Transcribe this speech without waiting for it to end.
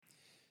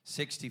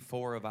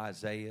64 of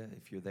Isaiah.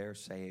 If you're there,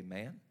 say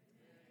amen.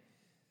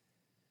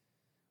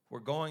 We're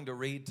going to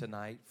read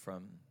tonight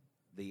from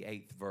the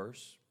 8th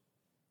verse,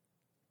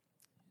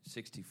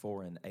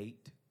 64 and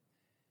 8.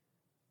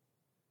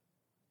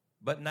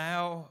 But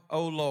now,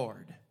 O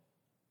Lord,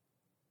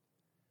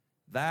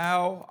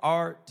 thou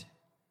art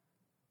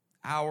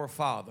our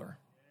Father.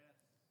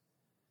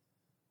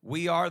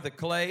 We are the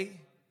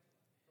clay,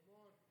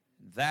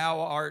 thou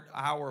art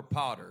our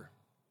potter.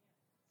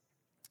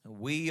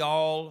 We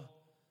all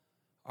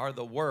are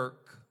the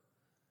work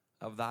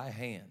of thy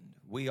hand.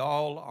 We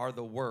all are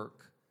the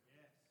work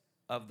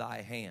of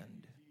thy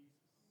hand.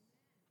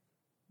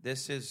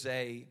 This is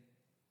a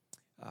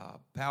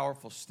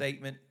powerful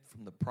statement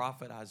from the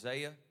prophet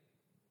Isaiah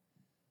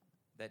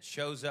that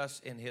shows us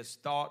in his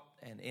thought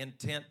and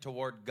intent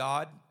toward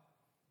God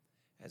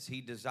as he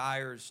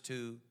desires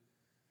to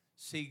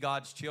see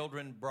God's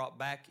children brought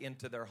back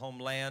into their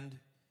homeland.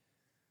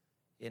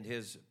 In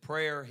his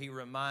prayer, he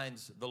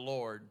reminds the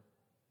Lord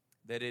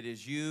that it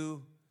is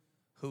you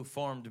who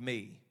formed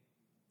me,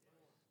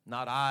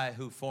 not I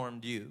who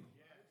formed you.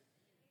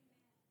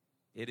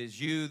 It is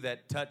you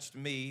that touched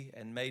me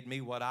and made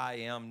me what I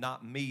am,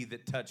 not me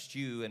that touched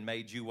you and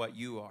made you what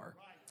you are.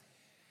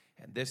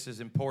 And this is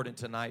important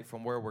tonight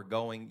from where we're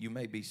going. You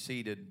may be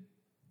seated.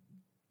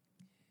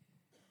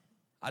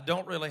 I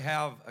don't really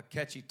have a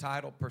catchy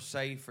title per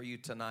se for you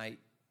tonight,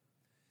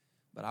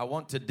 but I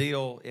want to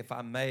deal, if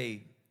I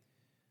may,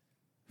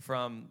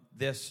 from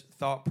this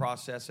thought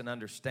process and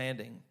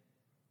understanding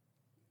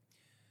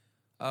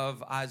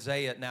of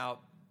Isaiah. Now,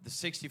 the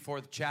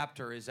 64th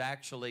chapter is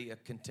actually a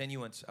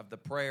continuance of the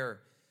prayer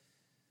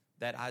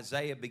that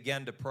Isaiah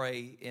began to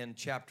pray in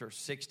chapter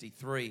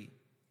 63.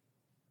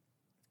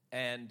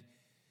 And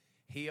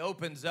he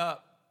opens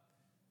up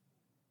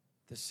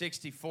the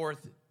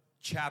 64th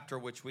chapter,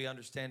 which we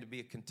understand to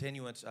be a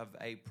continuance of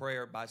a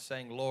prayer, by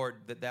saying,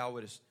 Lord, that thou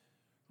wouldest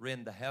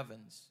rend the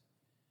heavens,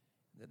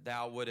 that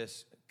thou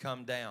wouldest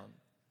come down,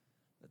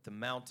 that the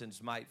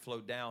mountains might flow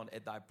down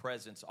at thy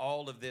presence.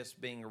 All of this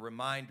being a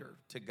reminder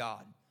to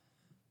God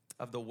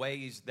of the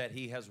ways that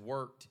he has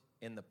worked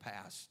in the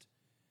past.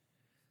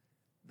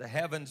 The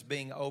heavens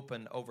being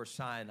open over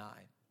Sinai,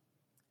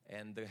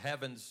 and the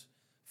heavens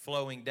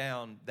flowing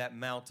down that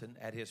mountain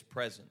at his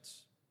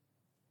presence.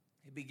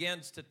 He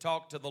begins to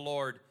talk to the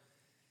Lord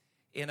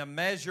in a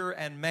measure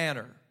and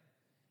manner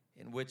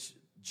in which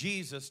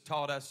Jesus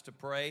taught us to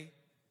pray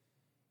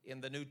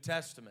in the New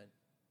Testament.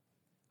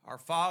 Our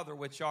Father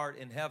which art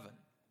in heaven,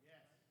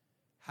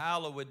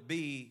 hallowed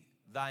be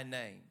thy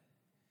name.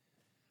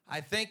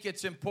 I think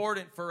it's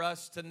important for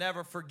us to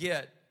never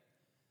forget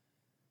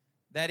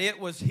that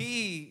it was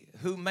he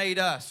who made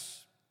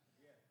us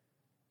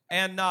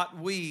and not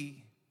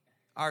we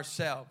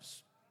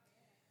ourselves.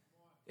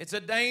 It's a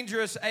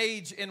dangerous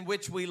age in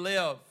which we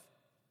live,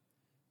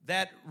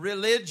 that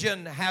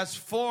religion has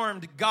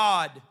formed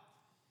God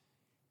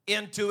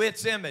into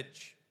its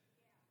image,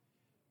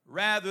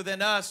 rather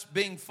than us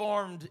being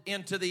formed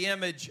into the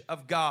image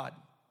of God.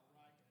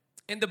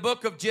 In the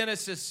book of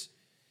Genesis,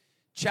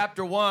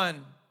 chapter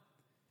 1,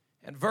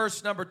 and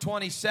verse number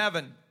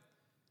 27,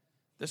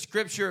 the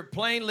scripture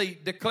plainly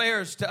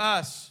declares to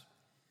us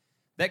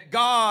that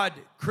God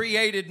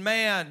created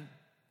man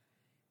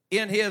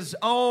in his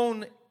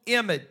own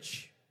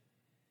image.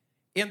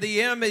 In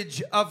the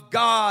image of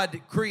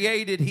God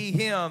created he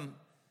him,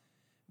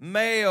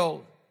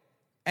 male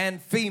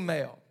and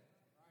female.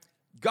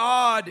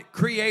 God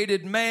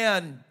created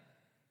man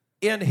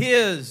in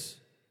his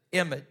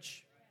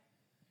image.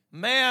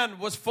 Man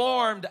was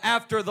formed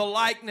after the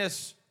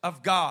likeness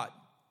of God.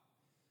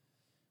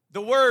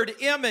 The word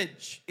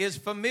image is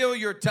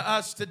familiar to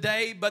us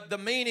today, but the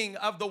meaning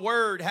of the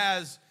word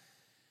has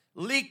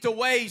leaked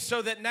away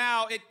so that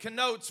now it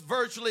connotes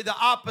virtually the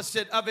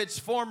opposite of its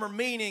former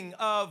meaning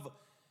of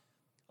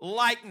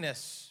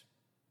likeness.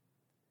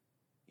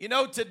 You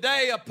know,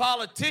 today a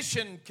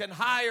politician can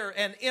hire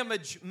an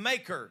image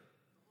maker.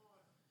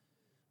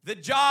 The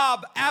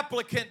job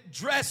applicant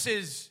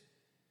dresses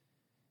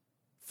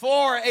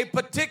for a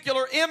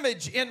particular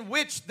image in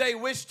which they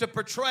wish to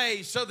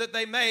portray so that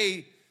they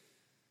may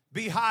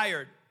be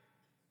hired.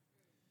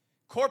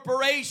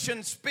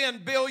 Corporations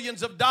spend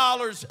billions of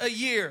dollars a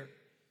year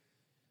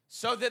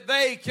so that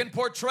they can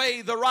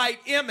portray the right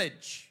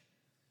image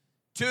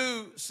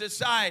to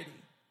society.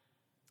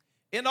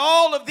 In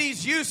all of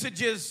these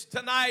usages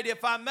tonight,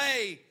 if I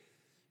may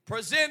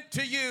present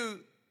to you,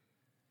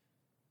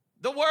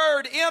 the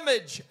word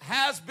image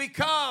has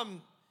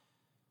become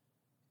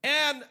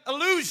an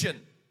illusion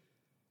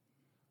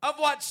of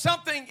what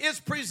something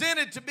is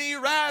presented to be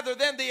rather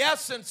than the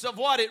essence of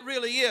what it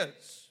really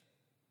is.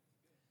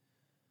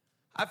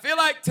 I feel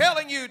like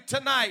telling you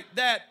tonight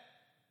that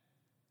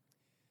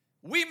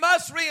we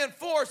must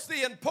reinforce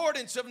the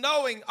importance of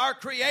knowing our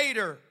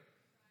Creator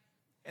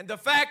and the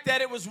fact that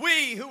it was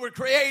we who were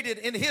created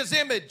in His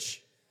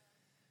image,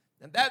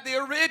 and that the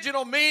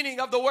original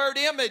meaning of the word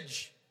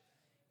image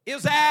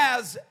is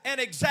as an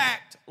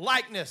exact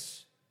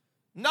likeness,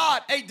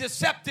 not a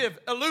deceptive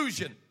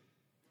illusion.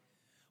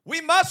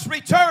 We must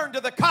return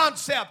to the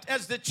concept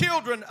as the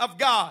children of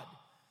God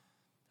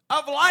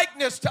of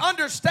likeness to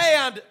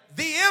understand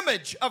the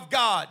image of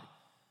God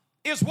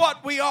is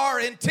what we are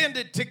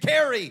intended to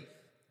carry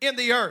in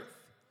the earth.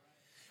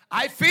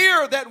 I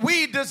fear that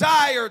we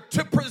desire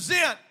to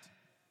present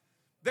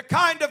the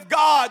kind of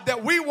God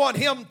that we want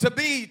Him to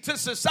be to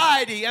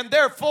society, and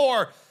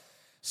therefore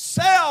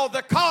sell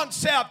the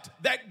concept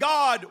that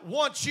God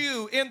wants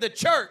you in the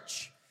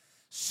church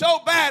so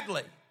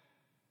badly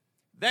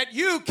that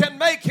you can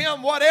make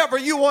Him whatever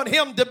you want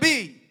Him to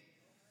be.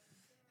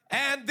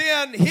 And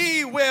then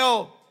He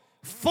will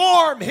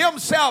form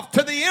Himself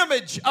to the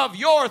image of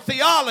your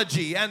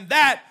theology. And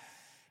that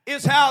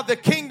is how the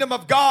kingdom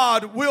of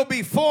God will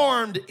be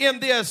formed in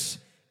this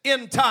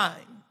end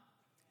time.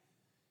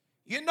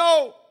 You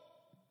know,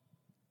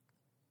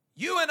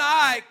 you and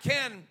I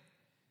can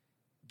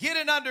get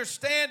an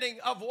understanding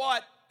of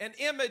what an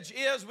image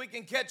is. We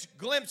can catch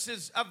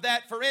glimpses of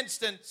that. For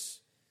instance,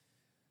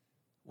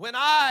 when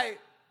I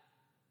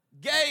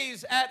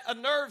gaze at a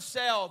nerve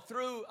cell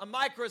through a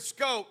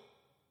microscope,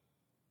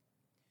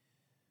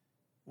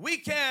 we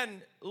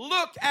can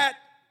look at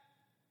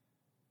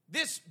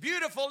this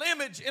beautiful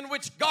image in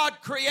which God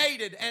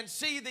created and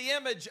see the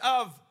image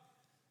of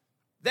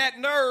that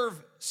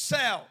nerve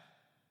cell.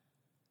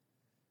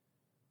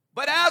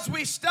 But as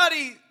we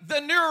study the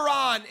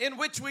neuron in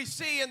which we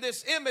see in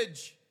this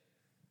image,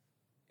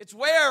 it's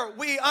where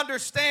we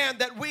understand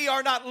that we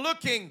are not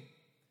looking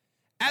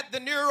at the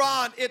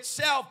neuron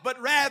itself, but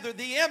rather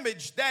the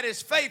image that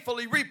is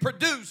faithfully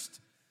reproduced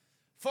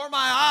for my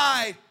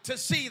eye to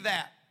see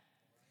that.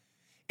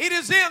 It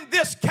is in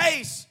this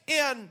case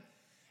in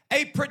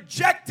a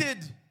projected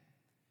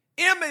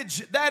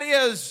image that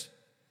is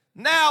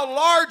now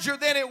larger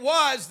than it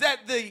was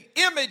that the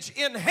image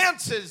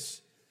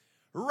enhances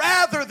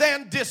rather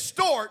than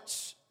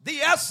distorts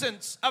the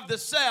essence of the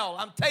cell.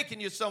 I'm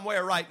taking you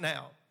somewhere right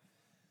now.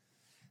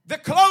 The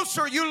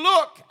closer you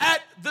look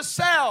at the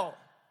cell,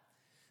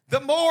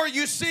 the more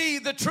you see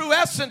the true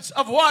essence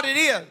of what it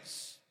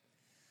is.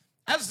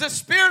 As the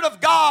Spirit of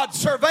God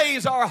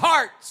surveys our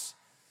hearts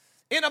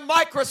in a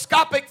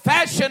microscopic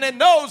fashion and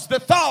knows the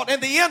thought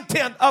and the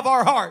intent of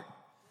our heart,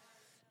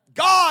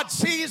 God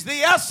sees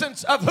the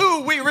essence of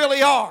who we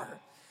really are.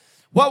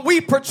 What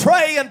we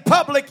portray in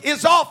public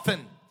is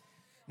often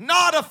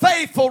not a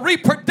faithful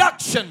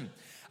reproduction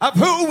of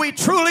who we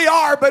truly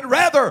are, but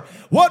rather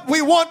what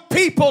we want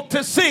people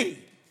to see.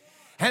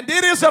 And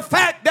it is a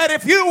fact that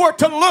if you were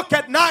to look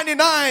at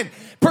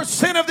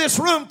 99% of this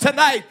room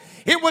tonight,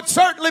 it would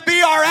certainly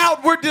be our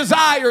outward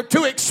desire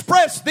to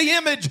express the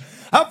image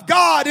of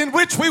God in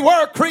which we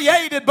were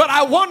created. But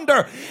I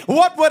wonder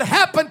what would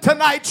happen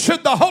tonight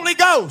should the Holy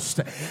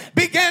Ghost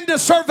begin to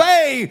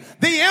survey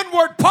the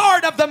inward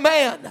part of the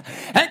man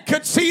and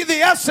could see the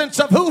essence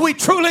of who we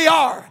truly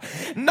are.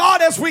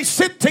 Not as we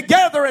sit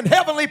together in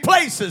heavenly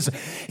places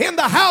in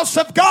the house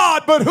of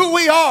God, but who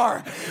we are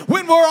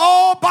when we're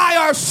all by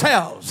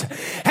ourselves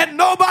and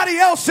nobody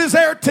else is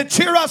there to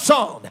cheer us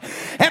on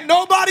and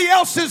nobody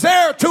else is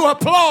there to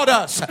applaud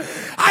us.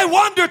 I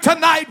wonder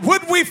tonight,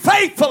 would we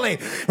faithfully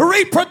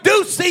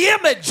reproduce the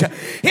image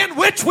in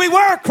which we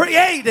were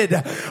created,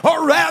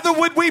 or rather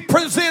would we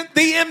present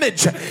the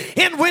image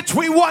in which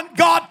we want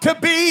God to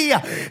be,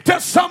 to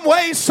some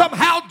way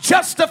somehow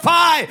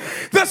justify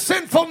the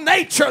sinful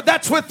nature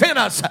that's within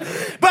us?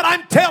 But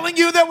I'm telling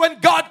you that when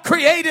God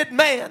created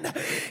man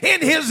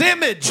in His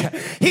image,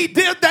 He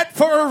did that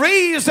for a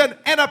reason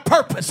and a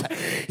purpose.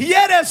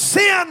 Yet as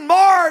sin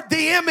marred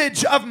the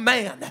image of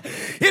man,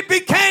 it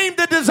became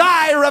the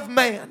desire of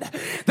man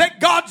that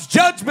God's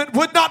judgment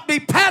would not be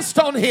passed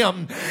on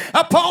him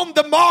upon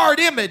the marred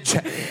image.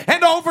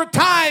 And over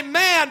time,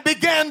 man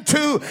began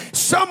to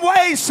some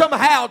way,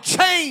 somehow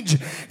change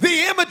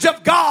the image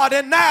of God.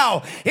 And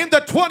now, in the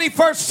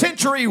 21st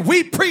century,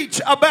 we preach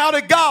about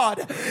a God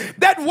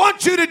that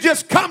wants you to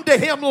just come to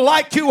Him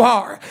like you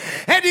are.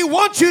 And He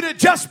wants you to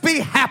just be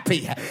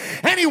happy.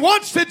 And He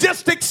wants to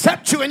just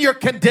accept you in your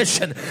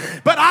condition.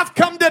 But I've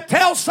come to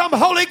tell some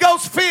Holy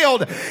Ghost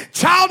filled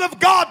child of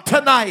God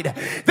tonight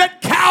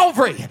that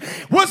Calvary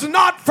was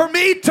not for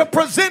me to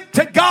present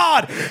to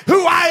God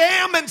who I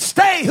am and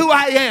stay who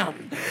I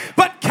am.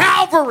 But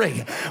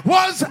Calvary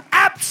was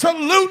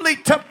absolutely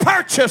to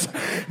purchase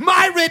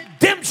my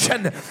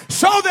redemption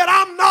so that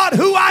I'm not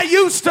who I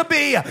used to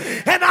be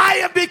and I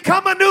have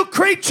become a new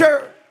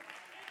creature.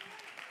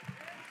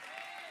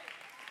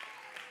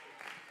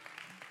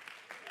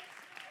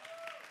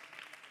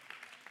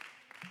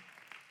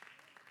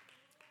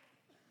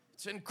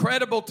 It's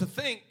incredible to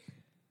think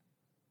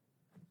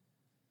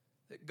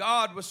that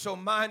God was so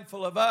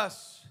mindful of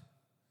us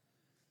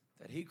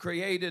that He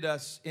created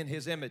us in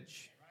His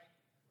image.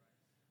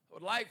 I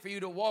would like for you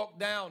to walk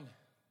down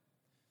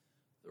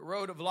the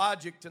road of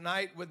logic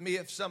tonight with me,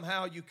 if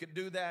somehow you could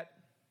do that,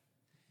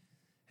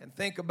 and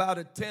think about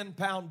a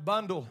 10-pound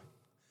bundle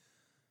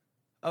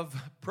of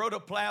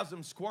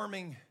protoplasm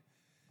squirming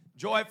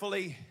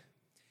joyfully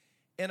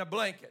in a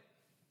blanket.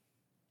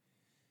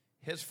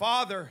 His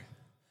father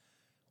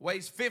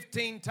weighs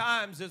 15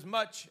 times as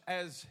much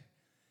as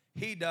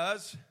he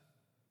does,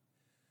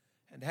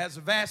 and has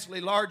a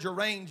vastly larger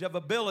range of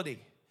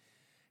ability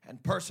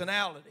and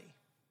personality.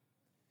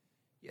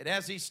 Yet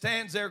as he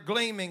stands there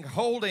gleaming,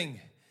 holding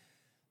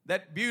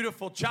that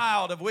beautiful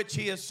child of which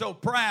he is so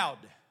proud,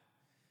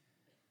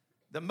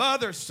 the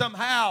mother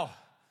somehow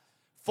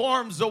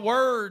forms the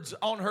words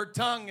on her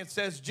tongue and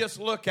says, just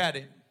look at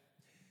him.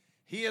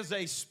 He is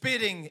a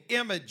spitting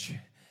image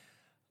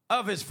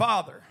of his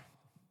father.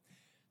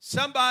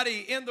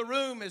 Somebody in the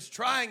room is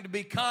trying to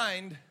be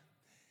kind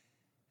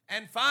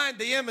and find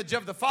the image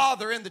of the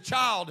father in the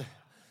child,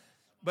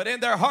 but in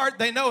their heart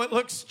they know it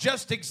looks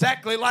just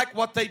exactly like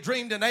what they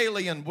dreamed an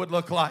alien would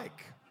look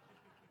like.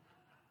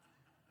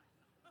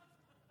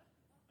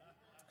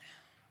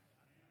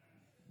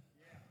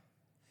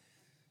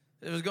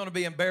 It was going to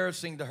be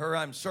embarrassing to her,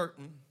 I'm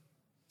certain.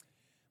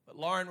 But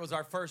Lauren was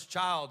our first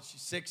child.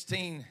 She's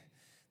 16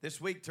 this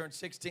week, turned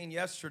 16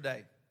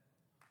 yesterday.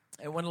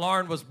 And when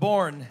Lauren was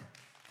born,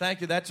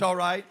 thank you, that's all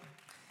right.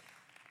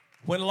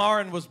 When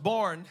Lauren was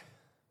born,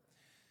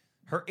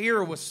 her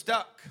ear was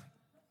stuck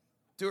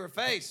to her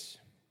face.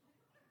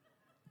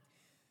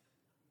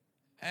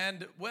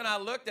 And when I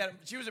looked at her,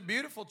 she was a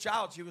beautiful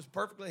child. She was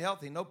perfectly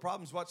healthy, no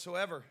problems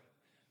whatsoever.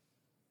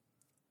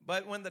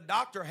 But when the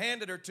doctor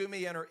handed her to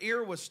me and her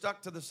ear was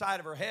stuck to the side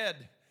of her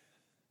head,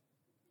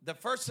 the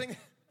first thing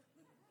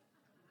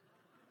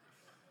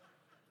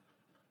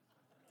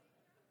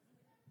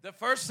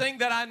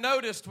that I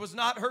noticed was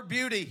not her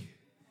beauty.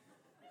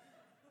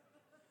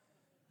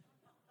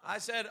 I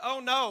said,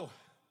 oh no,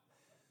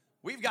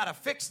 we've got to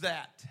fix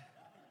that.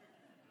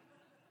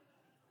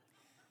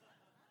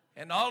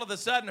 And all of a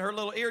sudden her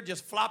little ear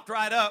just flopped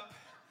right up.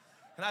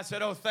 And I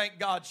said, oh, thank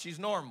God she's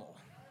normal.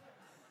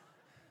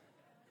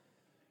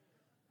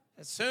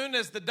 As soon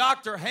as the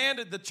doctor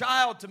handed the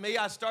child to me,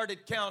 I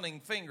started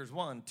counting fingers.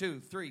 1, 2,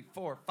 3,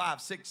 4,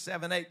 5, 6,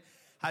 7, 8.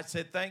 I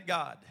said, thank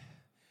God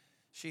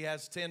she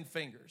has 10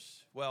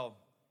 fingers. Well,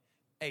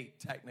 8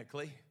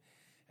 technically,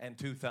 and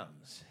 2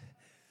 thumbs.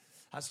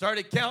 I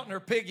started counting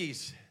her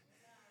piggies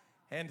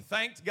and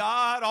thanked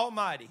God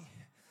Almighty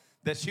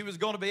that she was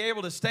going to be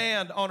able to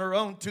stand on her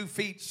own 2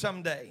 feet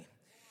someday.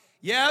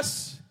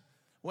 Yes,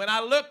 when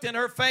I looked in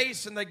her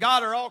face and they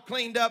got her all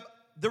cleaned up,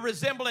 the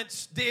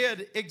resemblance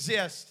did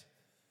exist.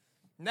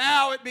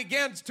 Now it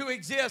begins to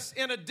exist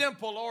in a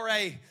dimple or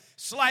a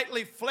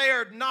slightly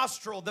flared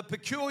nostril, the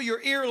peculiar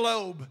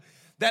earlobe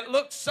that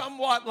looks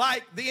somewhat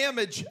like the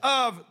image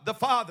of the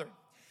Father.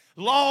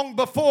 Long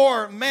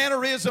before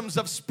mannerisms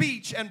of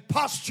speech and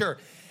posture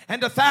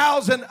and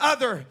 1,000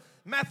 other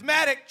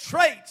mathematic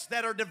traits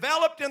that are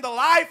developed in the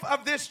life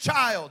of this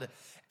child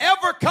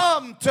ever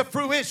come to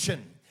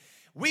fruition,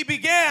 we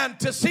began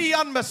to see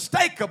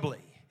unmistakably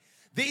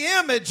the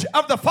image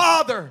of the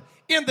Father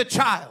in the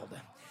child.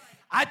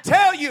 I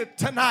tell you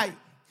tonight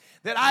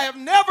that I have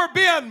never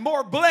been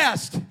more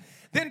blessed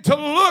than to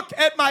look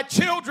at my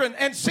children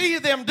and see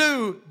them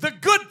do the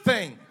good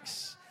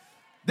things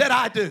that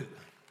I do.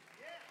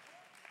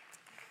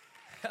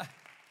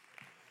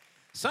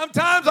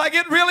 Sometimes I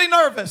get really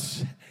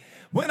nervous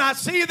when I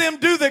see them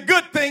do the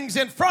good things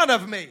in front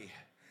of me,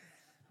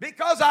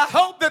 because I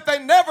hope that they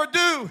never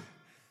do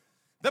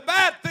the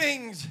bad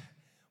things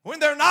when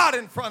they're not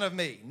in front of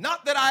me.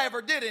 Not that I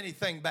ever did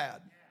anything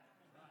bad.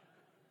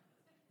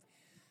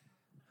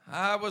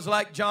 I was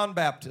like John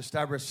Baptist.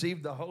 I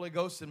received the Holy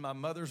Ghost in my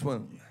mother's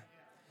womb.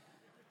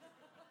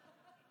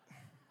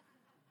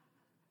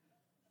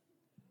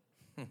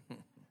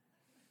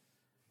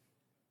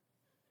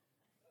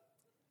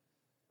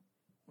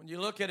 When you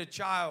look at a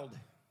child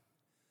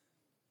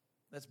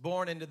that's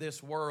born into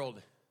this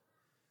world,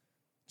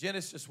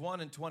 Genesis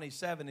 1 and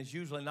 27 is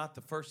usually not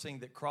the first thing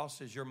that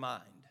crosses your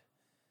mind.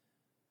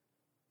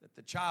 That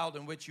the child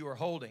in which you are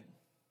holding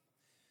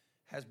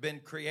has been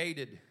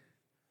created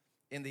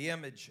in the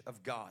image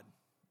of God.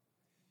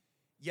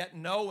 Yet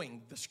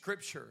knowing the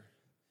Scripture,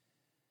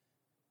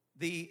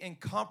 the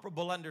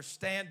incomparable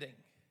understanding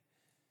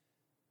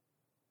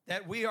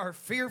that we are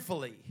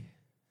fearfully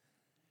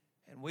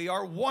and we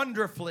are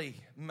wonderfully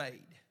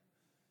made.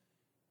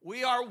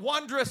 We are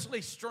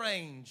wondrously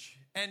strange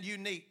and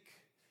unique.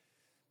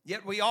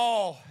 Yet we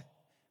all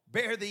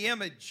bear the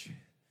image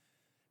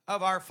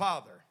of our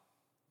Father.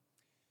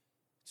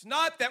 It's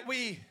not that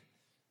we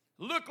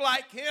look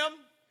like Him,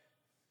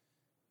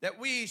 that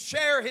we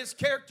share His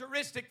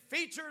characteristic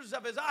features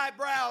of His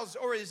eyebrows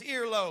or His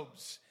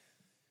earlobes.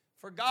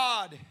 For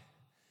God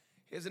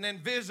is an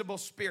invisible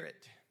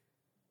spirit.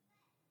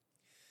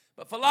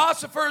 But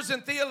philosophers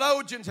and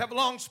theologians have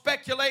long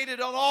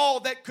speculated on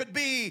all that could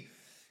be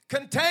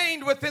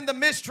contained within the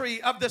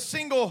mystery of the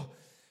single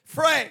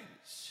phrase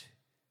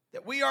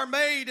that we are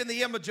made in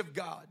the image of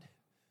God.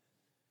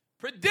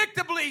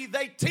 Predictably,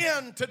 they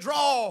tend to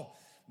draw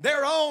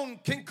their own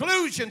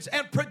conclusions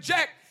and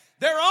project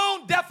their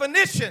own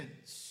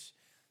definitions.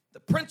 The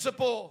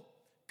principal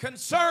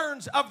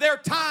concerns of their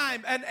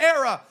time and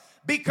era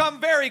become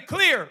very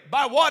clear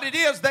by what it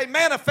is they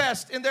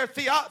manifest in their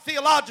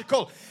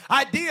theological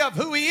idea of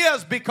who He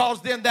is,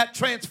 because then that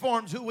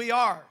transforms who we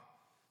are.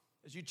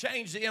 As you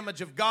change the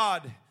image of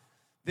God,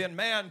 then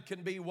man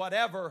can be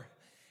whatever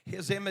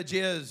his image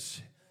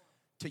is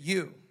to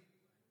you.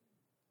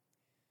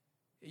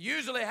 It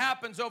usually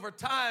happens over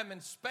time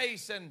and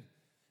space and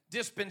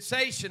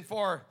dispensation,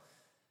 for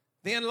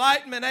the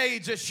Enlightenment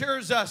age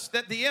assures us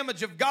that the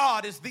image of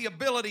God is the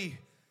ability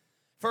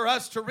for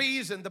us to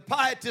reason. The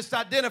pietists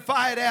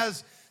identify it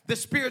as the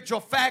spiritual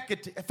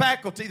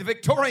faculty. The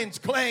Victorians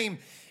claim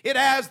it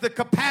has the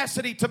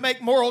capacity to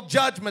make moral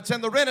judgments,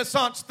 and the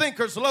Renaissance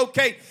thinkers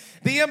locate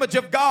the image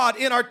of God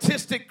in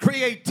artistic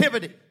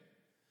creativity.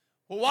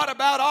 Well, what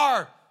about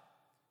our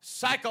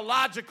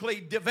psychologically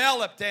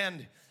developed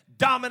and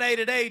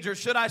dominated age, or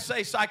should I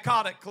say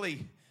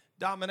psychotically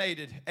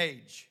dominated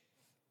age?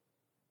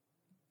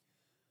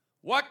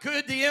 What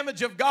could the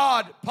image of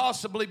God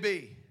possibly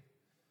be?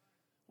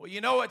 Well,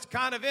 you know, it's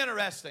kind of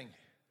interesting,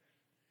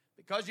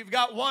 because you've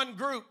got one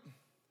group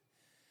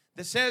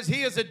that says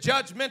he is a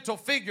judgmental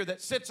figure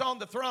that sits on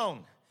the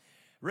throne,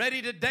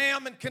 ready to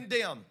damn and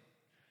condemn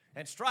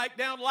and strike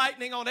down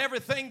lightning on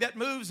everything that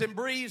moves and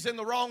breathes in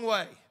the wrong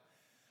way.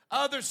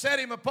 Others set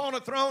him upon a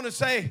throne and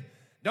say,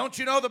 don't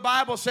you know the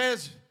Bible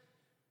says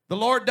the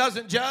Lord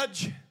doesn't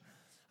judge?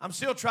 I'm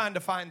still trying to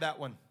find that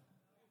one.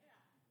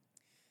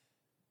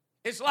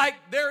 It's like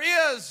there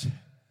is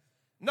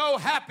no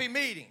happy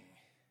meeting.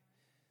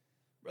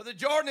 Brother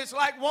Jordan, it's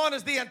like one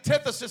is the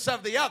antithesis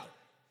of the other.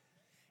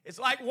 It's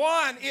like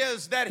one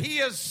is that he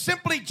is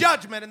simply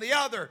judgment and the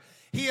other,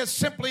 he is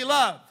simply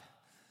love.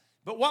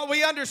 But what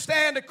we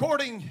understand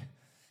according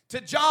to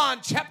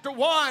John chapter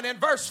 1 and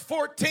verse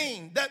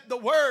 14, that the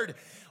Word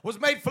was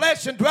made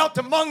flesh and dwelt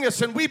among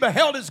us, and we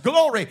beheld His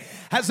glory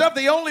as of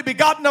the only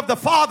begotten of the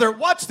Father.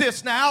 Watch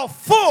this now,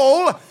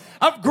 full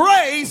of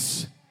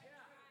grace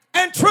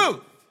and truth.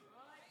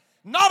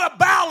 Not a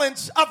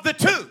balance of the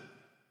two.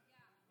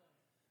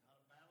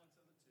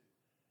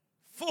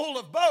 Full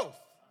of both.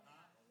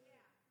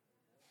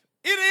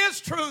 It is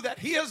true that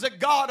He is a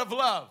God of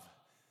love,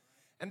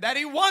 and that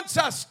He wants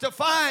us to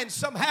find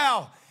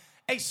somehow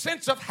a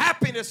sense of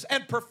happiness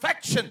and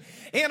perfection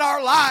in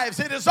our lives.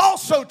 It is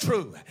also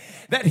true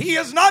that He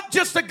is not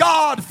just a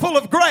God full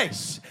of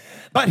grace,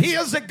 but He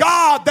is a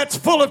God that's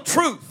full of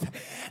truth.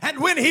 And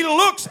when He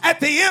looks at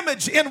the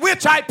image in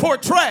which I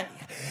portray,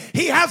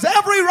 He has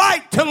every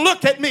right to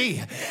look at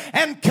me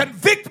and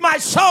convict my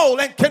soul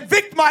and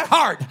convict my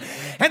heart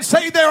and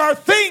say, there are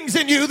things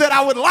in you that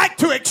I would like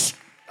to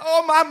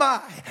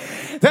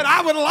that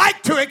I would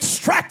like to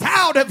extract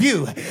out of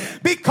you,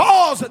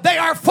 because they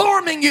are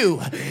forming you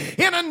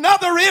in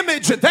another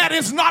image that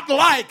is not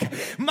like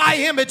my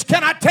image.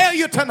 Can I tell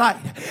you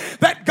tonight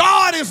that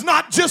God is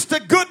not just a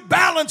good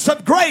balance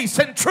of grace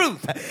and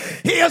truth?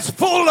 He is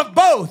full of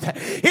both.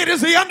 It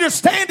is the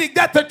understanding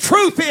that the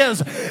truth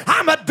is,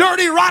 I'm a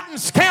dirty, rotten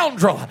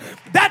scoundrel.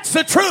 That's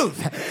the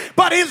truth.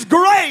 But His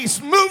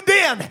grace moved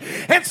in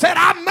and said,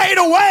 I made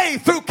a way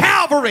through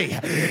Calvary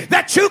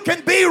that you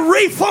can be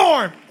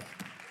reformed.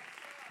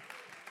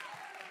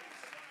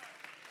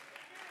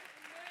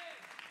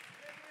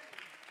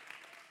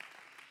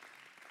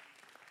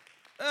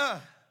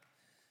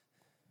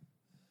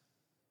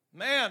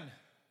 Man,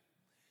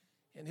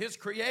 in His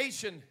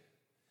creation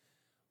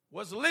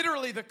was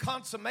literally the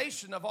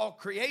consummation of all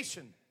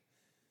creation.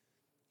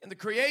 In the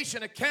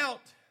creation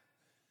account,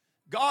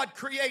 God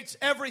creates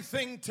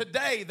everything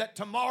today that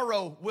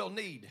tomorrow will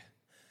need.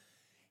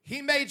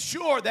 He made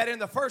sure that in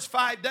the first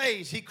 5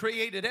 days He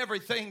created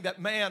everything that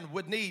man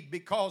would need,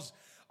 because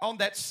on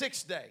that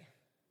sixth day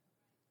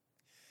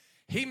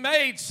He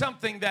made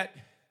something that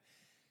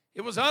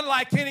it was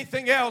unlike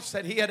anything else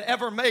that He had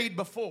ever made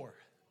before.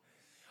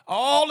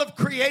 All of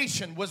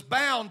creation was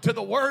bound to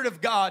the Word of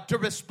God, to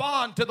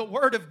respond to the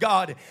Word of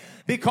God,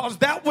 because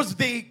that was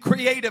the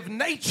creative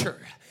nature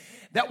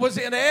that was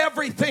in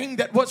everything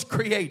that was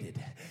created,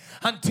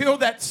 until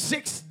that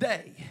sixth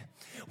day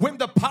when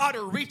the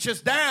potter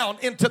reaches down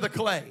into the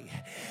clay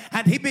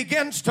and he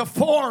begins to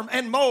form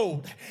and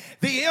mold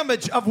the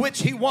image of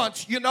which he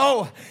wants. You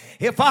know,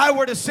 if I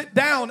were to sit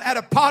down at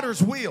a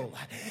potter's wheel,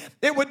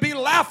 it would be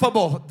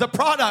laughable, the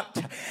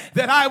product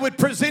that I would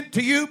present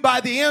to you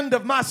by the end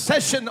of my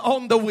session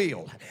on the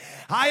wheel.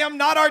 I am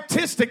not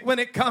artistic when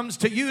it comes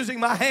to using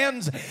my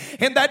hands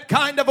in that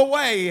kind of a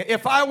way.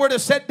 If I were to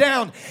sit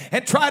down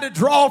and try to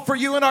draw for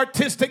you an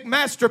artistic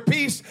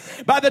masterpiece,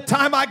 by the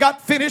time I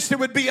got finished, it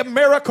would be a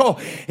miracle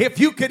if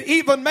you could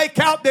even make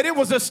out that it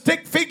was a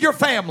stick figure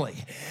family.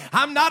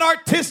 I'm not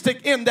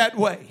artistic in that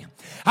way.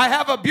 I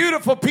have a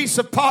beautiful piece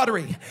of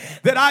pottery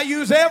that I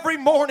use every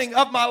morning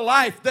of my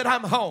life that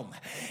I'm home.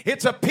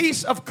 It's a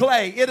piece of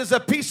clay. It is a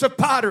piece of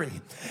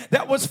pottery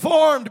that was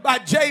formed by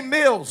J.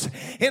 Mills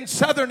in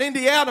southern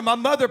Indiana. My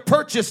mother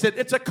purchased it.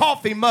 It's a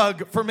coffee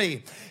mug for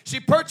me. She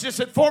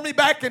purchased it for me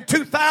back in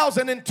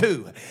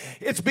 2002.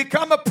 It's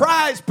become a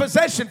prized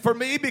possession for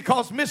me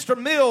because Mr.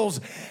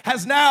 Mills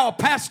has now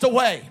passed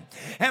away.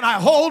 And I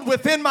hold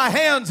within my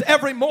hands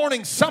every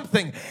morning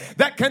something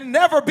that can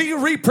never be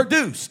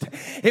reproduced.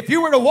 If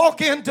you were to walk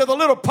into the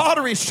little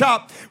pottery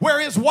shop where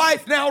his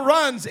wife now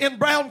runs in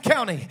Brown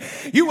County,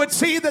 you would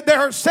see that there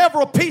are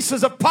several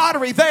pieces of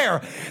pottery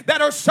there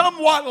that are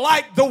somewhat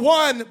like the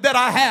one that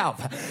I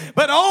have.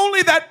 But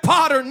only that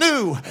potter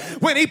knew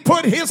when he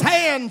put his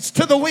hands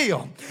to the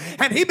wheel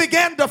and he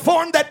began to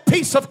form that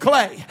piece of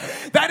clay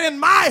that in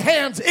my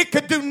hands it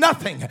could do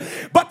nothing.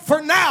 But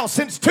for now,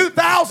 since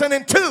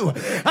 2002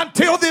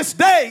 until this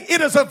day,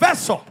 it is a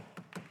vessel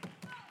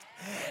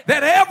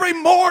that every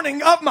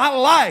morning of my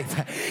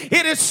life,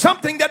 it is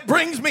something that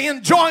brings me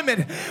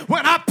enjoyment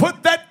when I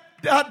put that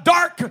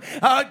dark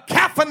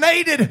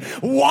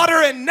caffeinated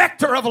water and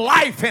nectar of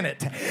life in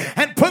it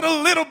and put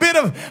a little bit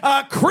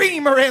of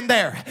creamer in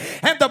there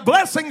and the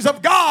blessings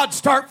of God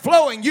start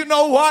flowing. You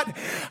know what?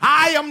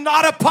 I am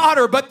not a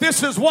potter, but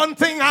this is one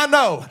thing I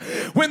know.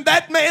 When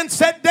that man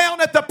sat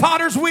down at the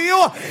potter's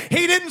wheel,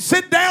 he didn't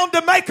sit down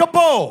to make a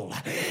bowl.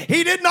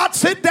 He did not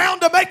sit down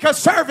to make a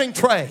serving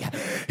tray.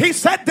 He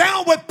sat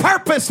down with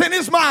purpose in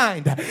his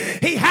mind.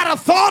 He had a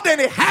thought and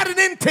he had an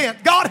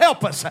intent. God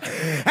help us.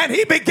 And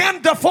he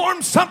began to form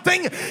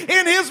something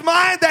in his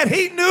mind that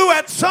he knew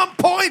at some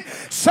point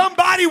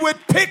somebody would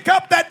pick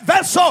up that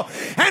vessel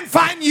and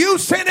find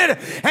use in it,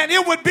 and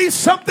it would be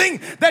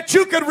something that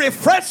you could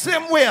refresh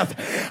them with.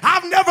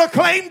 I've never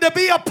claimed to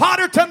be a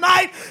potter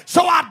tonight,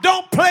 so I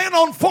don't plan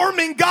on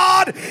forming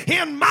God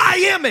in my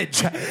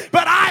image,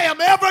 but I am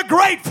ever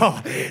grateful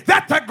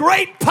that the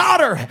great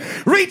potter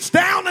reached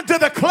down into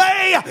the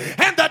clay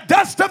and the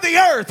dust of the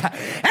earth,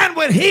 and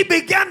when he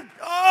began,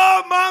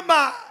 oh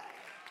my,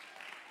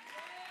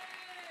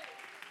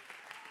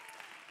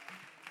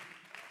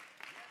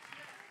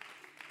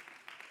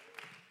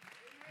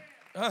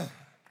 we're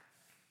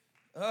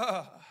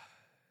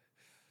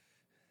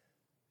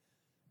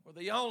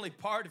the only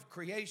part of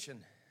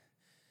creation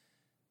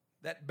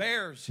that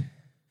bears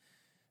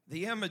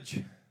the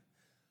image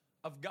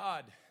of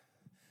God.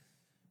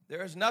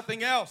 There is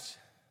nothing else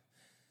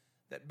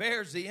that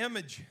bears the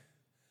image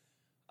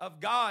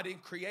of God in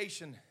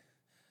creation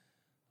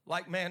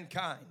like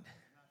mankind.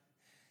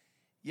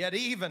 Yet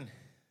even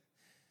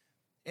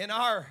in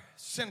our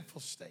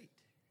sinful state,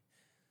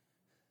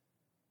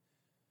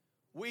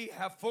 we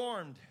have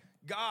formed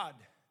God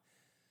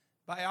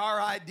by our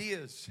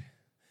ideas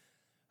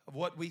of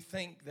what we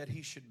think that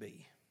he should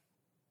be.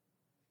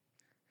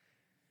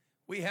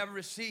 We have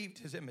received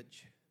his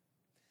image.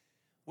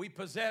 We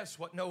possess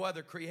what no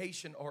other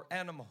creation or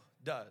animal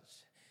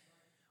does.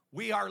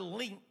 We are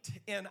linked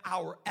in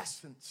our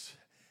essence,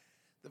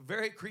 the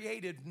very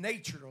created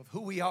nature of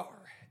who we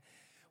are.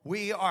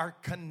 We are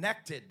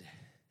connected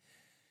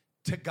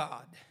to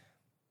God.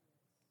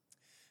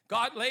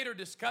 God later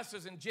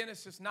discusses in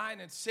Genesis 9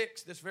 and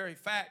 6 this very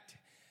fact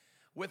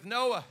with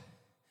Noah.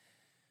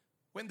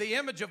 When the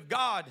image of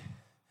God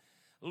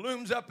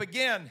looms up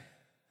again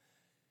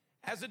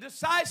as a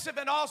decisive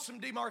and awesome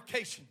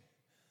demarcation.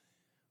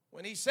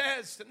 When he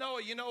says to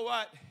Noah, you know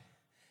what?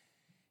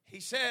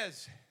 He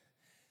says,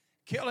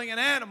 killing an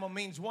animal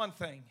means one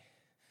thing,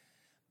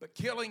 but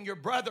killing your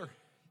brother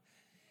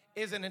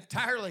is an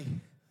entirely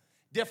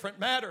different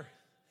matter,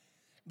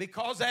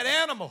 because that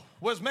animal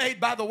was made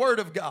by the word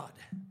of God.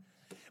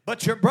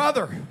 But your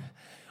brother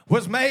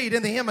was made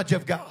in the image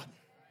of God.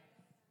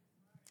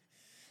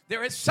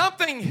 There is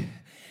something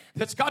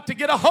that's got to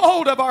get a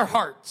hold of our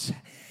hearts.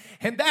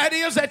 And that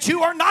is that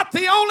you are not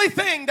the only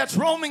thing that's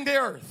roaming the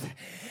earth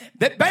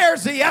that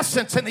bears the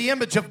essence and the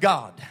image of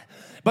God.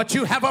 But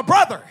you have a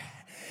brother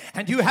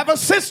and you have a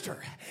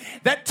sister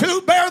that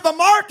too bear the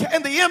mark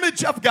and the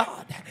image of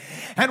God.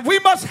 And we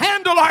must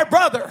handle our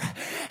brother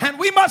and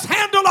we must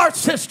handle our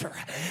sister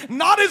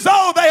not as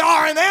though they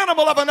are an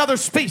animal of another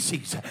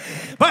species,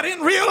 but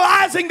in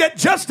realizing that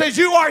just as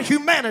you are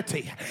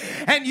humanity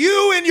and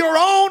you in your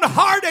own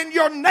heart and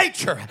your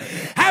nature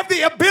have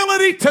the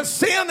ability to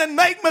sin and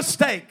make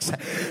mistakes,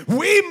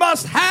 we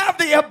must have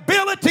the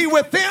ability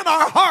within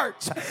our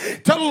hearts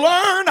to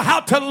learn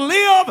how to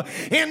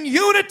live in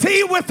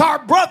unity with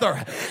our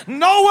brother.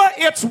 Noah,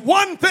 it's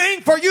one thing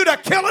for you to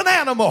kill an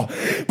animal,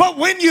 but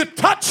when you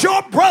touch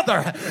your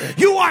brother,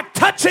 you are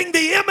touching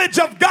the image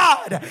of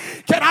God.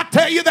 Can I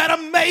tell you that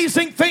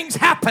amazing things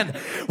happen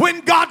when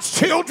God's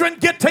children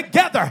get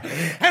together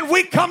and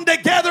we come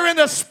together in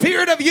a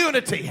spirit of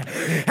unity?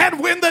 And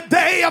when the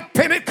day of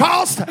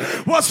Pentecost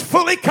was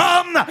fully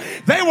come,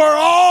 they were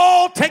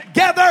all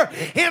together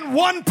in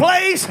one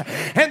place,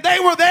 and they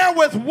were there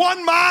with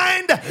one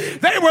mind.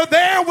 They were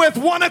there with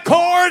one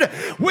accord.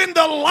 When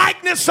the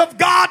likeness of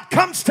God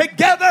comes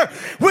together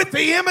with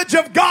the image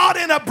of God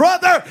in a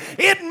brother,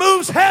 it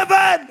moves heaven.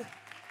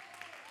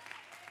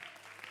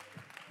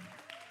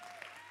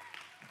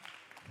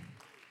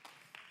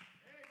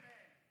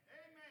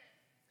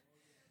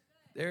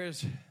 There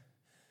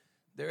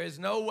is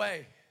no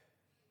way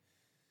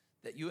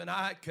that you and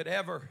I could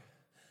ever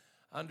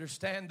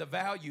understand the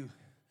value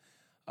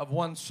of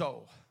one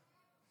soul.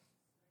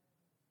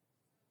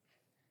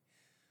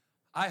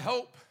 I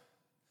hope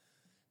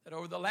that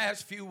over the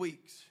last few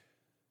weeks,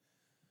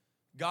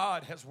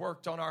 God has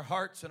worked on our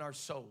hearts and our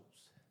souls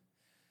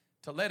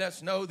to let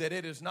us know that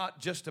it is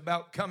not just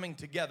about coming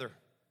together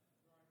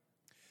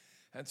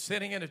and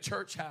sitting in a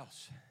church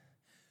house,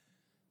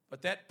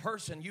 but that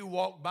person you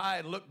walk by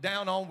and look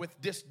down on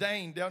with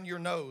disdain down your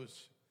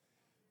nose,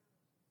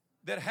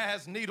 that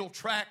has needle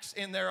tracks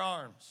in their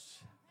arms,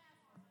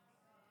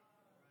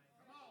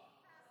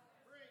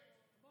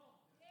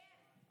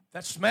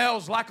 that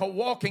smells like a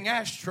walking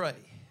ashtray,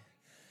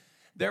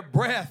 their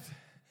breath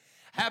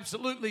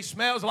absolutely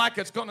smells like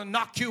it's going to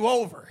knock you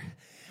over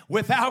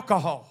with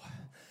alcohol.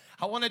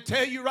 I want to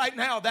tell you right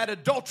now, that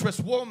adulterous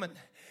woman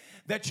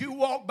that you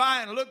walk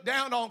by and look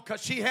down on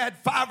because she had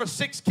 5 or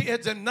 6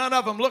 kids and none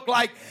of them look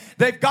like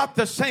they've got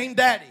the same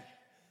daddy.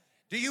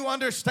 Do you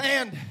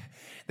understand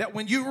that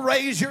when you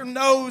raise your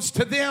nose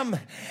to them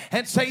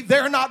and say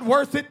they're not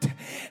worth it,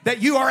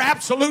 that you are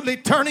absolutely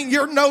turning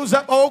your nose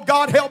up? Oh,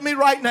 God, help me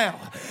right now.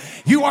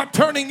 You are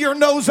turning your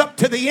nose up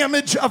to the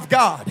image of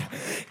God.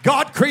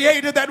 God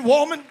created that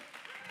woman.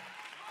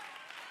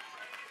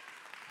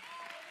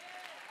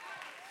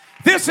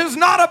 This is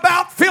not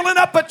about filling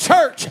up a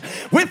church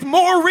with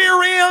more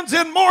rear ends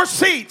and more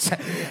seats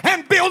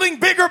and building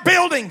bigger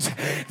buildings.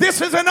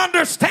 This is an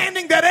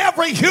understanding that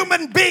every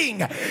human being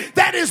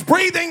that is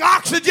breathing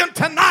oxygen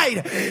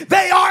tonight,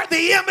 they are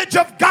the image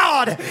of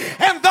God.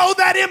 And though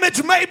that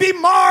image may be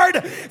marred,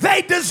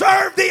 they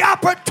deserve the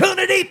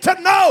opportunity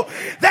to know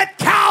that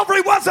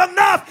Calvary was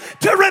enough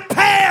to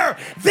repair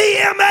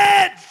the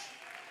image.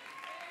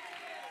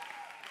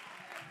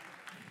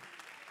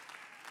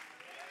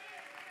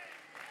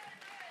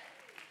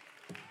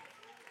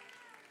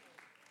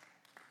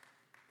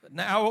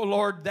 Now, O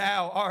Lord,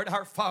 thou art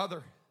our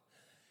Father.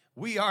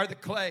 We are the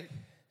clay,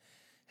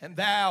 and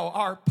thou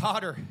art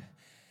potter,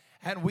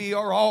 and we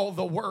are all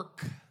the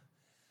work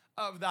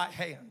of thy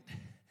hand.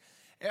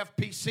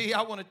 FPC,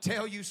 I want to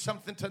tell you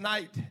something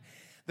tonight,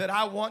 that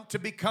I want to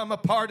become a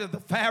part of the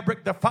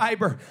fabric, the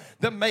fiber,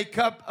 the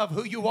makeup of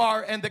who you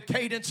are and the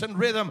cadence and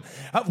rhythm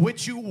of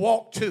which you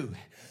walk to.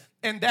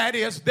 And that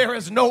is, there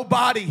is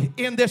nobody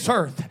in this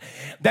earth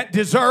that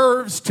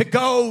deserves to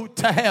go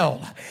to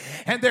hell.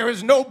 And there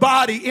is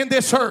nobody in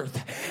this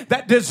earth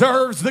that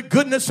deserves the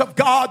goodness of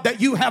God that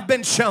you have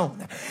been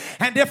shown.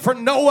 And if for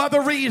no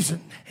other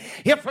reason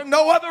in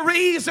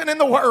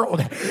the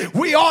world,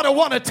 we ought to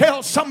want to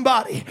tell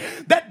somebody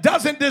that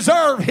doesn't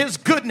deserve his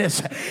goodness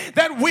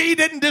that we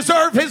didn't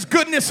deserve his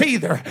goodness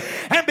either.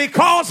 And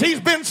because he's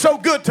been so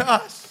good to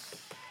us,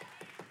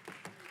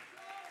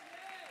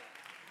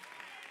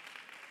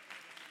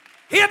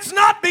 it's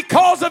not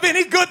because of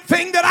any good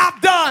thing that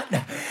I've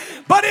done,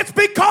 but it's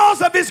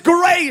because of his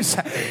grace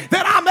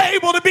that I'm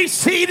able to be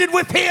seated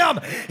with him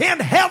in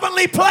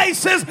heavenly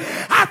places.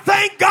 I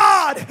thank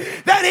God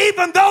that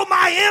even though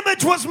my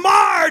image was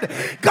marred,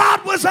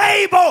 God was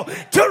able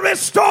to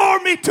restore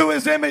me to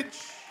his image.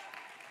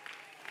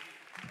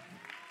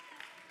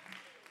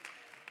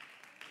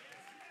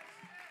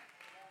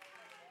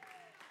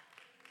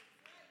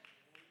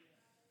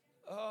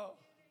 Oh.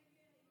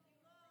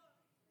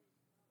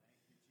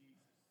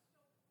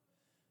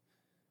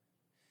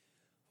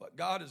 What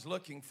God is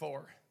looking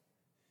for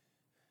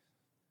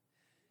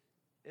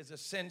is a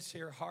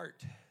sincere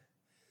heart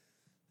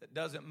that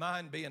doesn't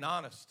mind being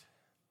honest.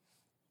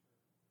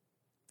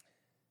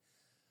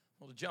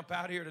 I want to jump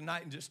out here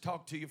tonight and just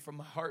talk to you from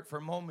my heart for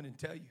a moment and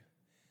tell you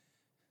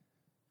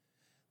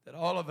that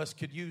all of us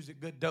could use a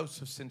good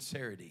dose of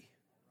sincerity.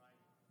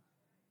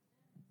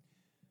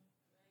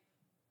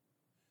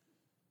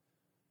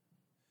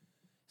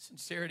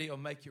 Sincerity will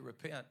make you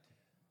repent.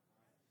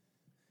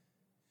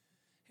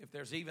 If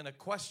there's even a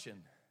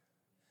question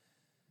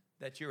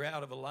that you're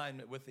out of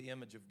alignment with the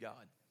image of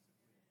God.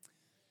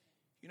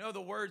 You know,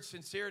 the word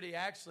sincerity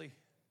actually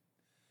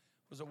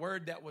was a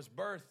word that was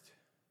birthed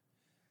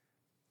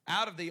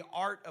out of the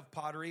art of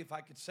pottery, if I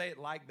could say it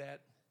like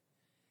that.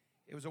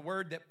 It was a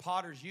word that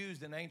potters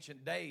used in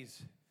ancient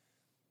days.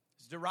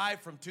 It's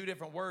derived from 2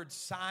 different words,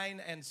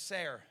 sign and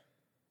ser.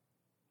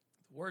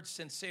 The word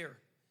sincere.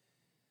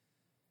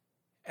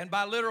 And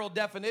by literal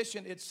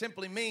definition, it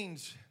simply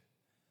means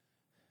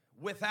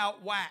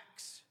without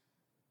wax.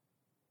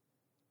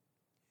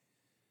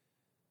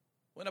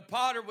 When a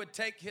potter would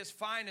take his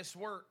finest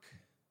work,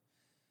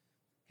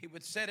 he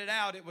would set it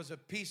out. It was a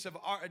piece of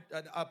art,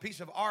 a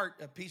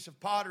piece of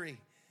pottery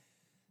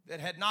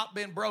that had not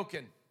been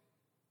broken.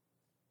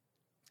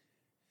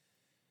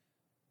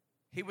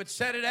 He would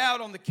set it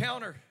out on the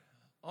counter,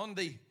 on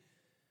the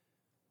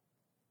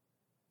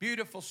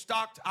beautiful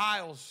stocked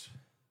aisles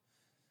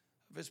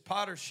of his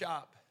potter's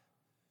shop.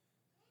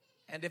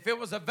 And if it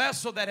was a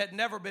vessel that had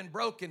never been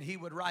broken, he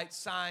would write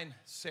sign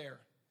ser.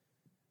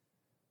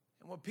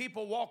 And when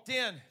people walked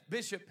in,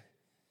 Bishop,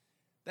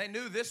 they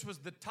knew this was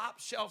the top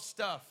shelf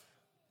stuff.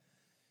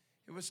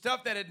 It was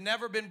stuff that had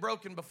never been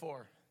broken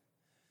before.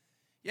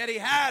 Yet he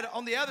had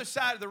on the other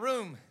side of the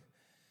room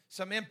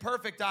some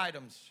imperfect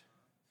items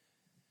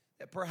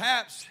that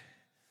perhaps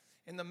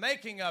in the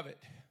making of it,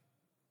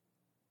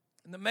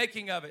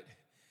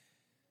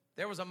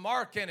 there was a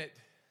mark in it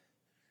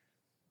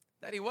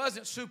that he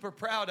wasn't super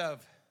proud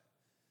of.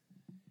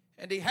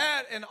 And he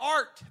had an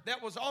art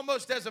that was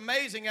almost as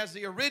amazing as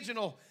the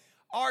original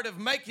art of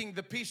making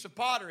the piece of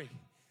pottery,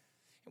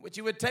 in which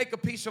he would take a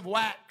piece of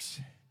wax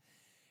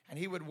and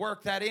he would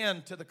work that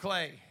into the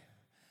clay.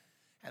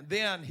 And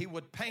then he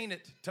would paint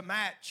it to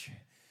match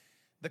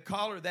the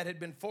color that had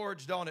been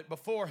forged on it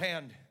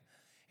beforehand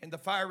in the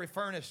fiery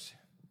furnace.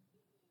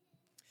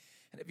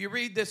 And if you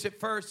read this at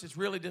first, it's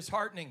really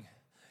disheartening,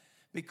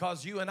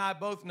 because you and I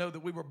both know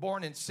that we were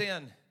born in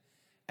sin.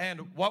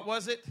 And what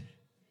was it?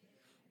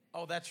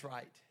 Oh, that's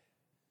right.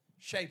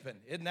 Shapen.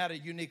 Isn't that a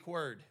unique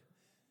word?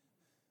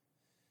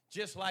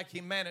 Just like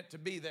he meant it to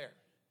be there.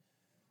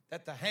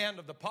 That the hand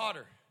of the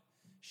potter,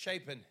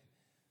 shapen.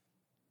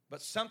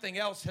 But something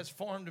else has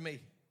formed me.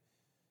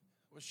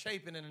 Was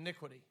shapen in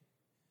iniquity.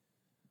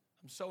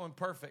 I'm so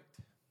imperfect.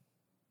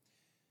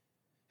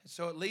 And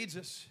so it leads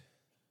us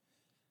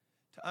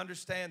to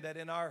understand that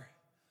in our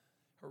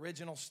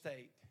original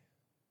state,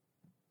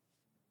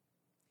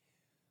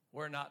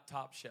 we're not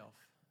top shelf.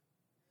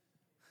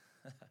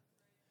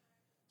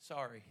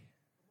 Sorry.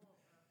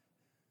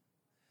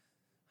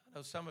 I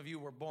know some of you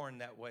were born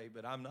that way,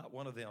 but I'm not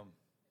one of them.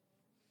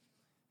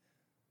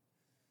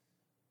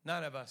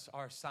 None of us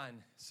are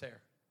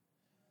sincere.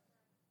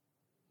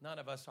 None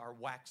of us are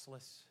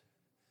waxless.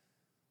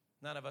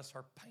 None of us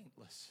are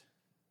paintless.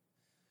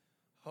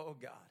 Oh,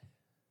 God.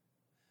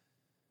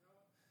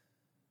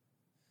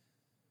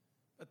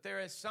 But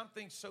there is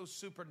something so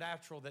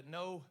supernatural that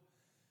no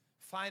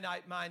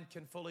finite mind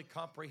can fully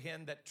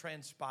comprehend that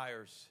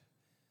transpires.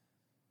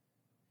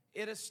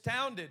 It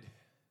astounded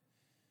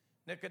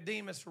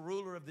Nicodemus,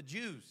 ruler of the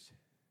Jews,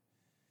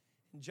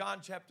 in John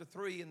chapter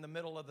 3, in the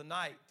middle of the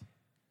night,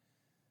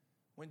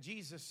 when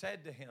Jesus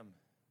said to him,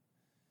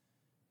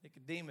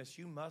 Nicodemus,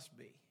 you must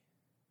be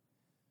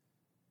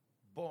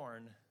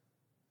born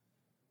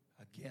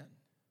again.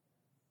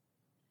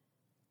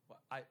 Well,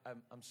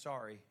 I'm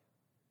sorry,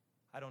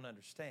 I don't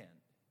understand.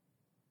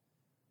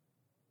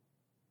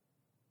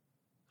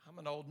 I'm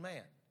an old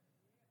man.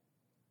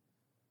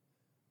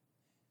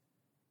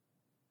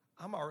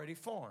 I'm already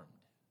formed.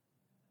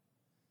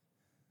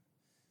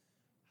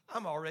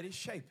 I'm already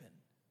shapen.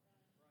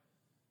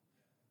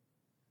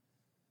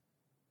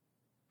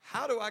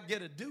 How do I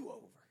get a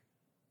do-over?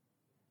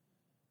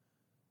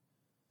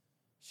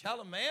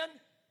 Shall a man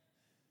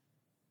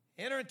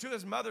enter into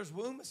his mother's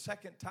womb a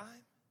second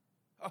time?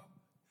 Oh,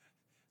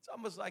 it's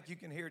almost like you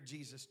can hear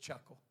Jesus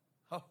chuckle.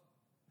 Oh,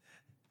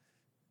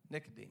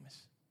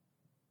 Nicodemus,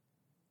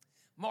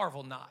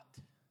 marvel not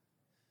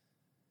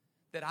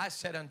that I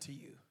said unto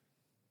you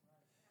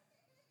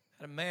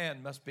that a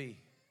man must be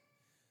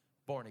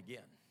born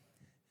again.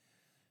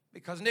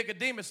 Because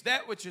Nicodemus,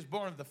 that which is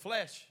born of the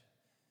flesh,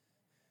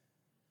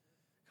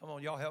 come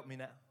on, y'all help me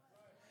now.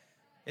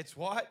 It's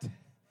what?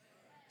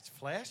 It's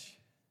flesh.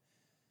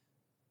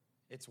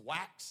 It's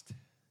waxed.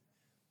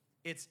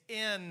 It's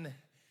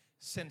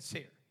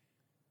insincere.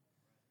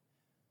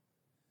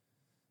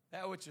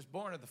 That which is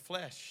born of the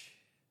flesh,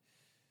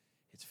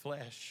 it's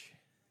flesh.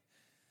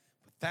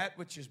 But that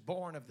which is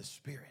born of the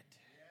Spirit,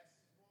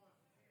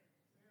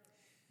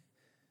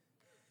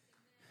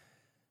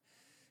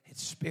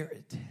 it's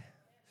spirit.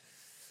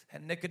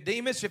 And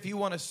Nicodemus, if you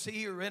want to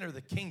see or enter the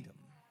kingdom,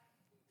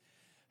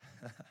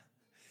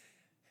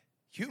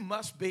 you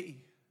must be.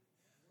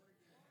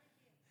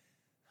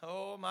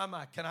 Oh,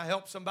 my. Can I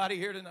help somebody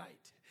here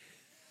tonight?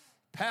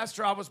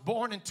 Pastor, I was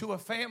born into a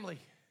family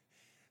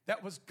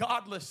that was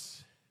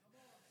godless.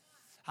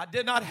 I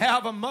did not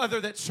have a mother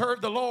that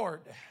served the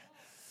Lord.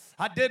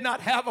 I did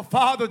not have a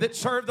father that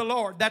served the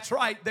Lord. That's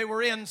right. They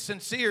were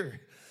insincere.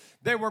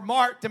 They were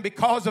marked, and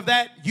because of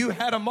that, you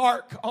had a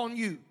mark on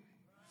you.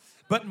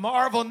 But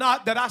marvel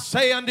not that I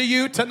say unto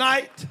you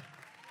tonight,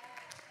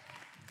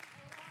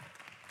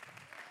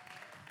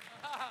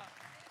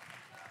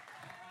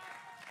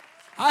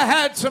 I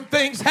had some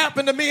things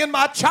happen to me in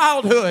my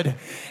childhood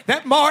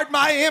that marred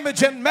my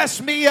image and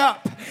messed me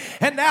up.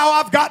 And now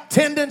I've got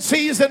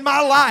tendencies in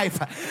my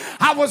life.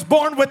 I was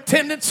born with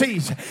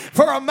tendencies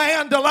for a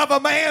man to love a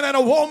man and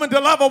a woman to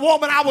love a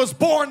woman. I was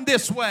born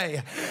this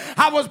way.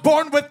 I was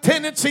born with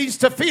tendencies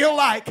to feel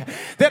like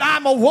that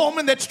I'm a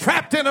woman that's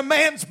trapped in a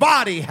man's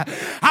body.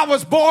 I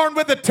was born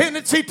with a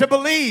tendency to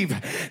believe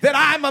that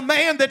I'm a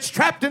man that's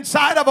trapped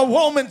inside of a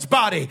woman's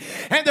body.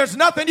 And there's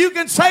nothing you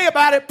can say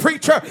about it,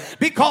 preacher,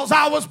 because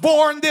I was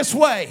born this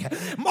way.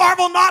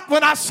 Marvel not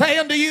when I say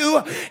unto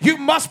you, you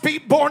must be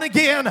born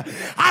again.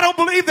 I don't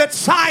believe that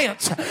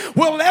science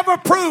will ever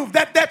prove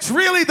that that's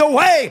really the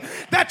way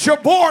that you're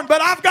born.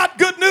 But I've got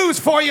good news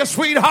for you,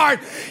 sweetheart.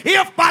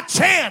 If by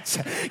chance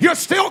you're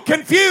still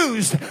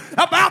confused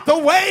about the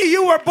way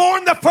you were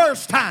born the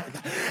first time,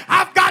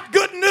 I've got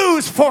good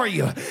news for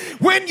you.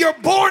 When you're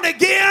born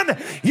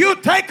again, you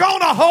take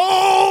on a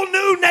whole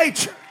new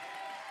nature.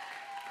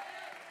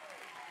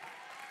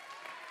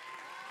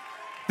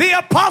 The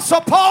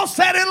Apostle Paul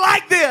said it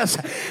like this: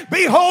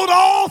 behold,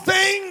 all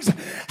things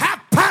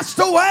have passed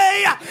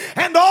away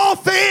and all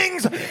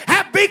things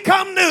have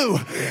become new.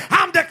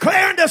 I'm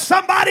declaring to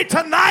somebody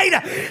tonight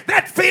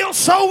that feels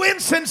so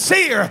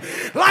insincere,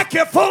 like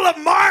you're full of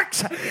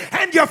marks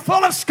and you're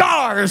full of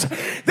scars.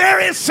 There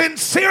is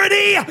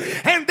sincerity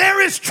and there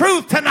is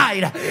truth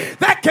tonight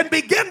that can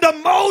begin to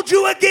mold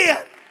you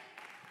again.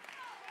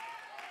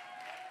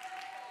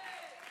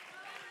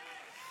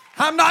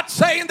 I'm not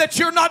saying that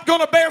you're not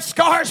going to bear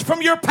scars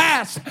from your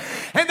past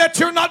and that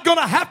you're not going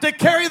to have to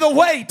carry the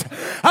weight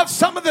of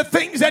some of the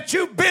things that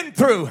you've been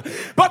through.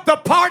 But the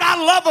part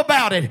I love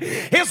about it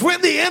is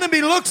when the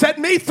enemy looks at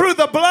me through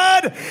the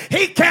blood,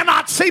 he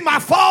cannot see my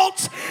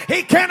faults.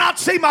 He cannot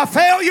see my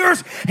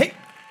failures.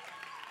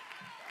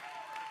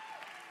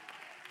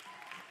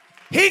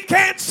 He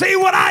can't see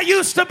what I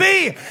used to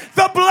be.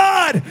 The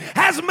blood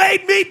has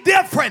made me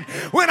different.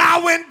 When I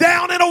went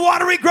down in a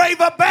watery grave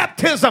of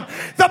baptism,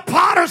 the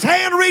potter's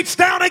hand reached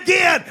down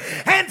again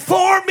and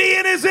formed me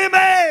in his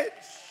image.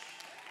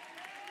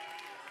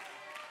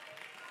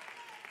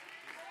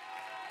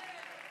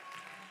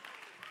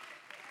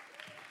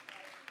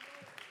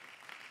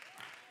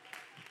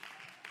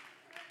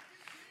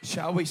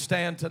 Shall we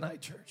stand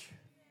tonight, church?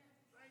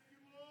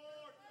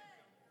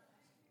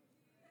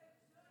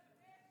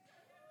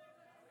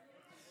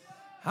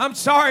 I'm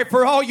sorry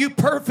for all you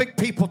perfect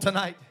people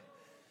tonight,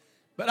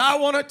 but I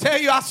want to tell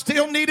you, I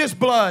still need his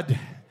blood.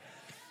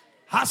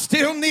 I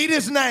still need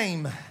his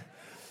name.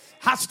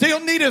 I still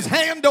need his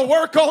hand to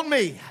work on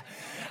me.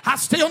 I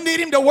still need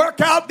him to work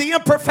out the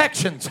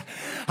imperfections.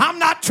 I'm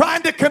not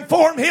trying to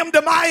conform him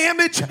to my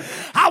image.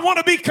 I want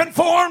to be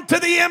conformed to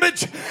the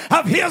image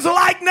of his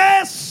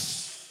likeness.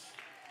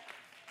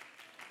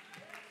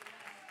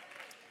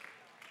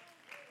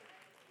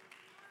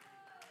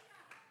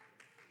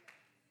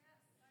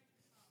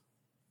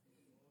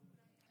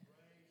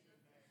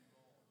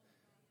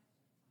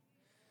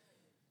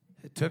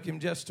 It took him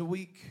just a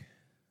week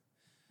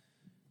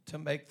to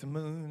make the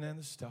moon and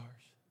the stars,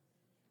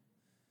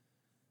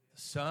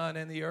 the sun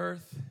and the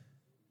earth.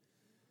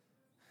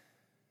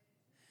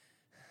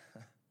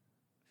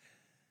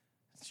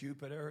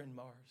 Jupiter and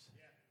Mars.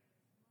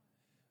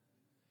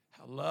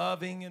 How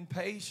loving and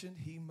patient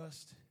he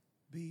must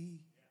be.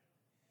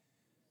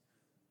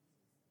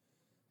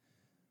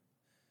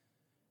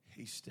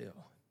 He's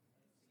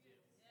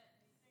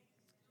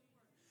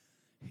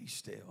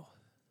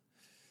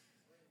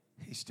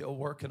still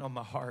working on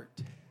my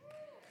heart.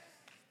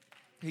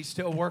 He's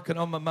still working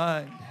on my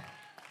mind.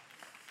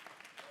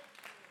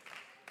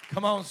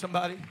 Come on,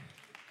 somebody.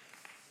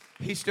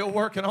 He's still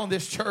working on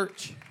this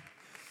church.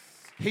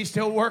 He's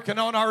still working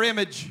on our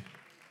image.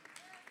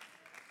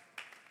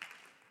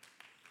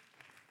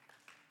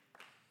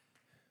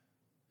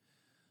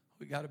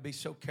 We got to be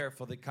so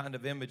careful the kind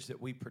of image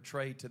that we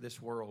portray to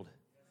this world,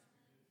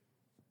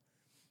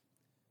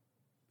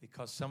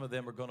 because some of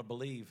them are going to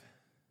believe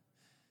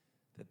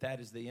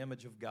that is the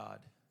image of God.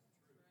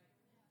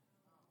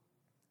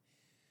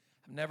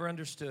 I've never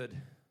understood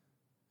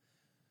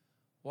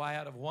why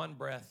out of one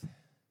breath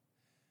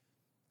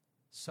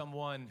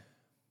someone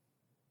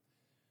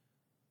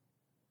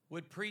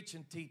would preach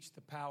and teach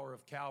the power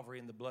of Calvary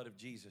and the blood of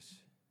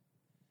Jesus,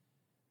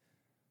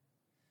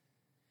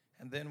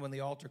 and then when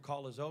the altar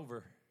call is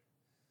over,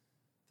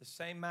 the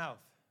same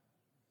mouth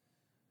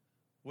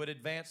would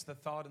advance the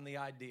thought and the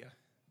idea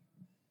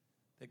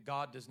that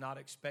God does not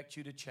expect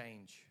you to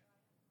change.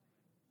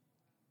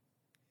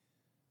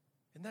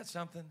 Isn't that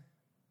something?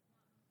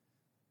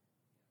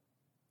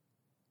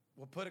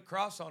 We'll put a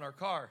cross on our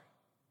car,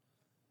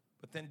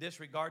 but then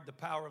disregard the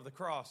power of the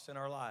cross in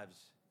our lives.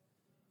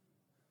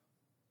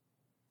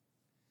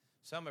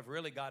 Some have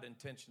really got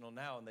intentional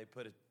now, and they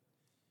put a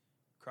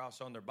cross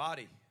on their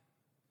body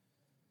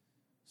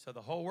so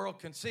the whole world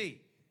can see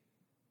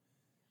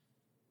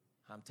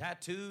I'm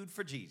tattooed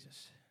for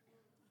Jesus.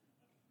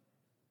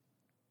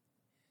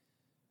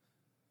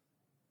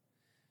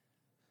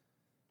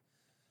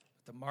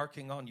 The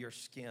marking on your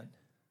skin,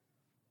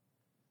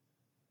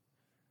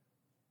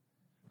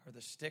 or the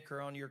sticker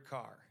on your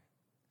car,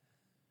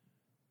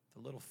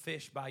 the little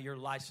fish by your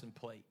license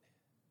plate,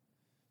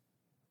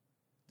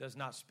 does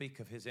not speak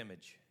of his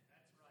image.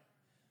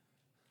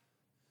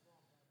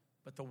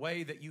 But the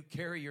way that you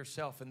carry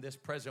yourself in this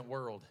present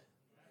world,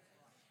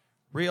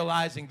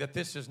 realizing that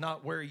this is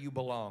not where you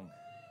belong,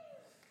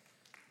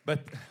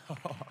 but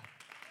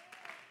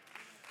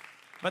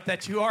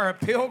that you are a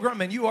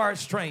pilgrim and you are a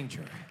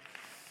stranger.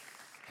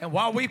 And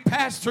while we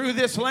pass through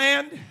this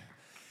land,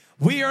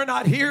 we are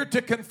not here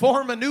to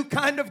conform a new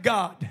kind of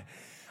God,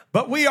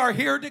 but we are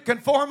here to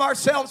conform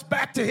ourselves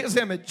back to his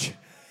image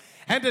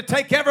and to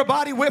take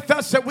everybody with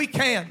us that we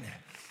can.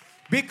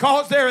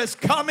 Because there is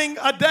coming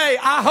a day,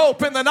 I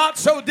hope in the not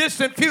so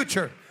distant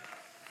future,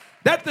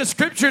 that the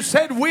scripture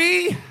said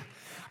we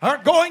are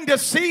going to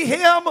see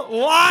him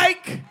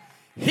like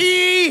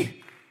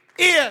he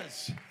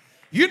is.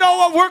 You know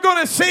what we're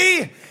going to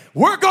see?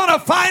 We're going to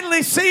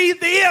finally see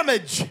the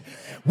image.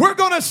 We're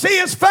going to see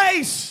his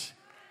face.